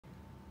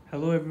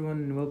Hello everyone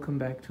and welcome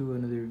back to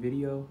another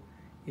video.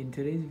 In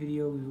today's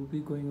video we will be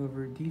going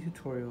over the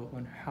tutorial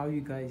on how you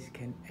guys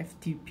can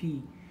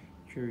FTP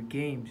your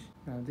games.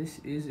 Now this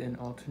is an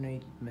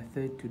alternate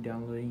method to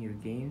downloading your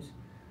games.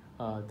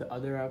 The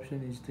other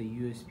option is the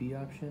USB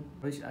option,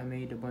 which I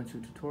made a bunch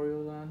of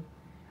tutorials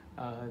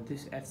on.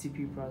 This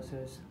FTP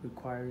process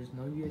requires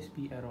no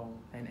USB at all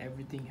and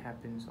everything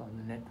happens on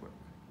the network.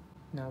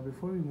 Now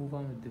before we move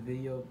on with the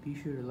video,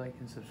 be sure to like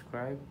and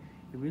subscribe.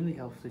 It really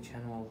helps the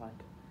channel a lot.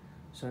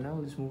 So now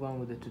let's move on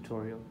with the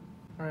tutorial.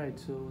 Alright,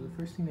 so the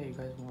first thing that you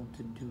guys want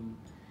to do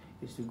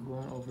is to go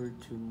on over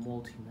to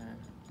Multiman.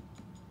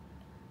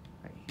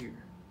 Right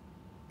here.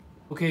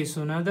 Okay,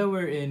 so now that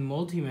we're in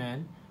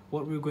Multiman,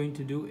 what we're going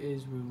to do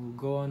is we will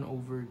go on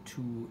over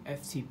to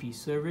FTP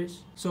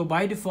service. So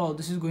by default,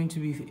 this is going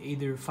to be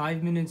either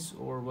 5 minutes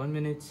or 1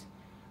 minute.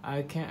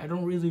 I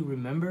don't really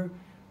remember,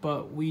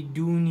 but we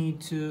do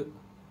need to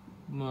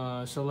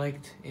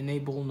select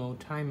enable no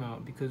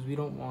timeout because we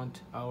don't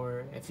want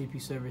our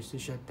FTP service to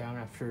shut down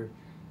after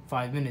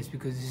 5 minutes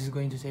because this is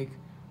going to take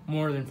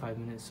more than 5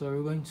 minutes. So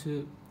we're going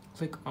to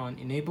click on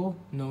enable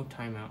no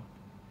timeout.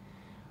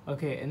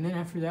 Okay, and then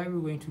after that we're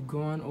going to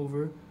go on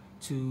over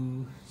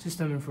to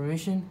system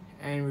information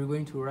and we're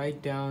going to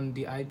write down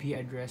the IP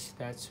address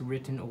that's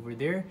written over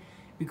there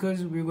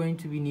because we're going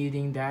to be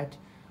needing that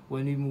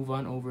when we move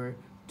on over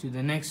to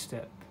the next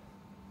step.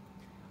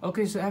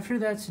 Okay, so after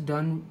that's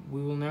done,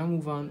 we will now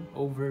move on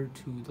over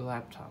to the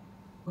laptop.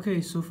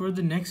 Okay, so for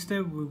the next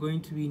step, we're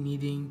going to be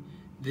needing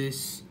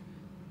this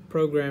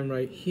program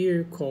right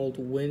here called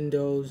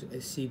Windows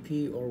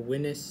SCP or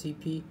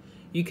WinSCP.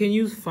 You can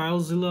use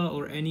FileZilla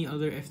or any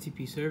other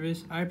FTP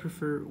service. I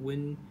prefer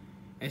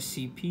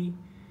WinSCP.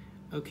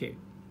 Okay.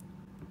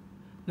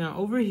 Now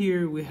over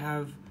here we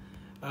have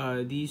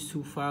these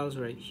two files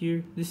right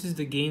here. This is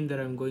the game that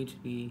I'm going to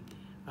be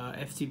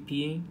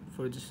FTPing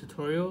for this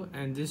tutorial,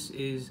 and this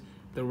is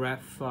the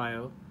RAP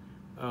file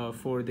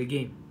for the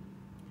game.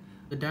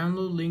 The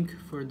download link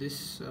for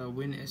this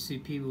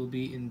WinSCP will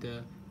be in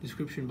the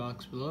description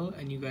box below,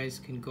 and you guys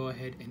can go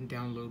ahead and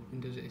download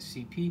Windows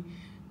SCP.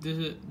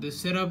 The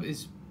setup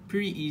is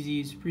pretty easy,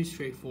 it's pretty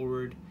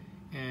straightforward,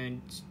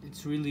 and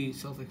it's really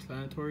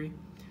self-explanatory.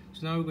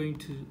 So now we're going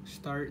to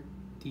start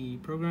the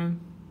program.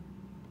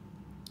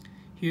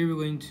 Here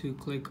we're going to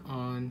click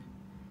on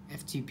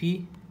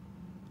FTP.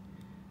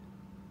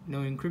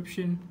 No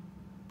encryption.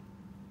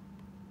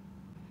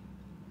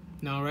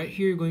 Now right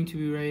here you're going to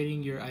be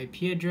writing your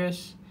IP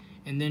address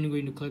and then you're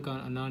going to click on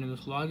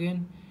anonymous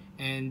login,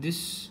 and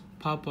this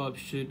pop-up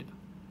should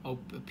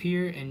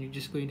appear and you're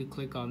just going to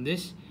click on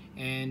this,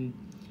 and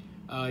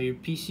your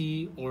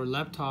PC or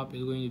laptop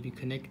is going to be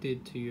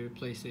connected to your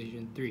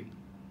PlayStation 3.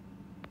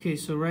 Okay,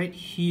 so right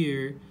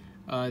here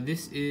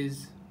this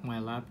is my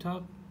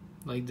laptop,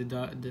 like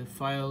the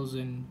files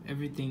and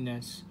everything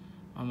that's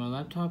on my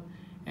laptop.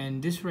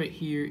 And this right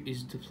here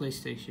is the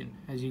PlayStation,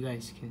 as you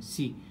guys can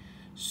see.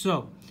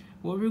 So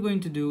what we're going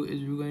to do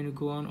is we're going to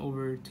go on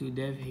over to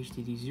dev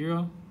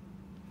htt0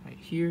 right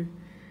here,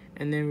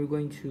 and then we're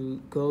going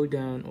to go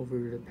down over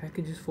to the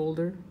packages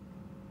folder,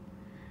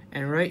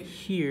 and right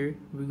here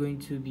we're going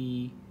to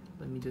be,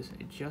 let me just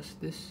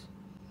adjust this,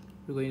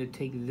 we're going to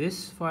take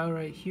this file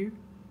right here.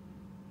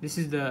 This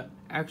is the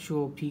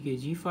actual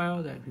pkg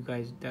file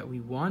that we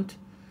want,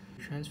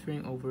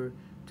 transferring over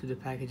to the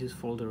packages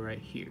folder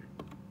right here.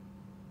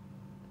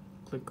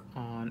 Click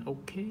on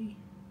OK,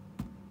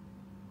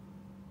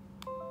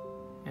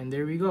 and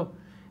there we go.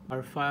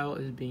 Our file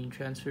is being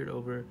transferred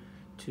over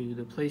to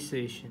the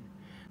PlayStation.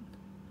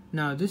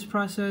 Now this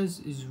process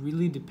is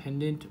really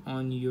dependent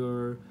on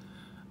your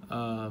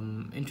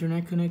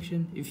internet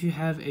connection. If you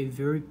have a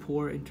very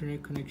poor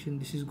internet connection,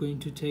 this is going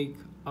to take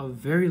a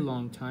very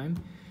long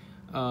time,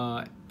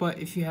 but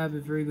if you have a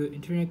very good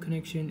internet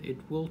connection, it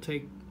will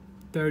take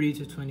 30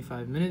 to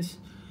 25 minutes.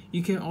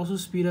 You can also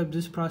speed up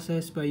this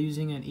process by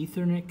using an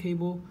Ethernet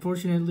cable.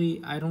 Fortunately,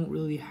 I don't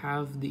really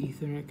have the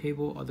Ethernet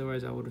cable,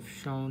 otherwise I would have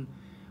shown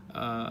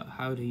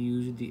how to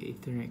use the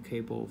Ethernet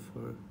cable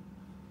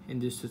in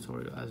this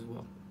tutorial as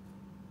well.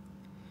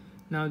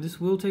 Now this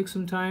will take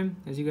some time,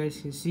 as you guys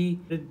can see.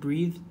 Let it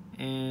breathe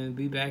and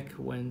be back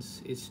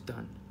once it's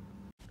done.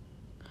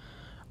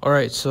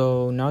 Alright,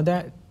 so now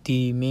that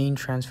the main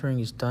transferring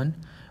is done,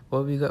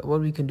 what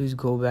we can do is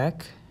go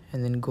back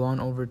and then go on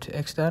over to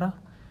Xdata,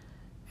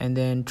 and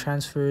then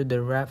transfer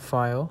the RAP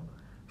file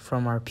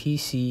from our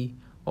PC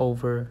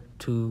over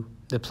to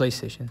the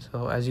PlayStation.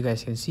 So as you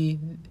guys can see,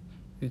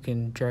 you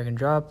can drag and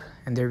drop,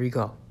 and there we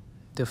go.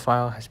 The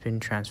file has been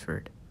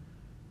transferred.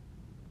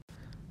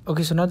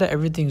 Okay, so now that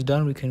everything's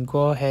done, we can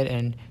go ahead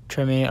and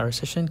terminate our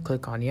session,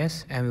 click on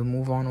yes, and we'll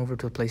move on over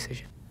to the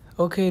PlayStation.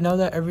 Okay, now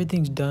that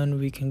everything's done,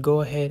 we can go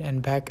ahead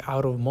and back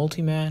out of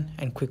Multiman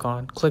and click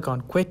on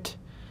quit,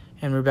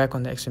 and we're back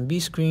on the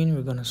XMB screen.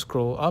 We're gonna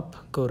scroll up,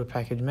 go to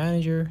Package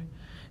Manager,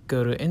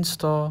 go to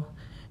install,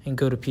 and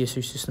go to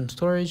ps3 system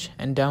storage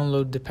and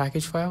download the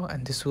package file,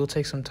 and this will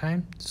take some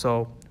time,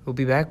 so we'll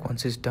be back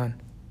once it's done.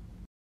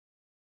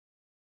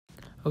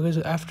 Okay,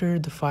 so after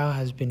the file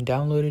has been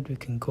downloaded, we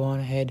can go on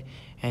ahead,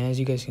 and as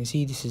you guys can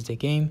see, this is the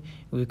game.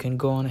 We can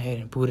go on ahead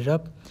and boot it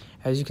up.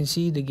 As you can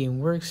see, the game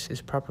works,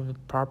 is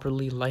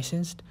properly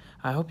licensed.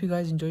 I hope you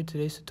guys enjoyed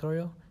today's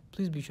tutorial.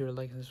 Please be sure to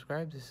like and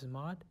subscribe. This is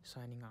Mod,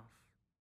 signing off.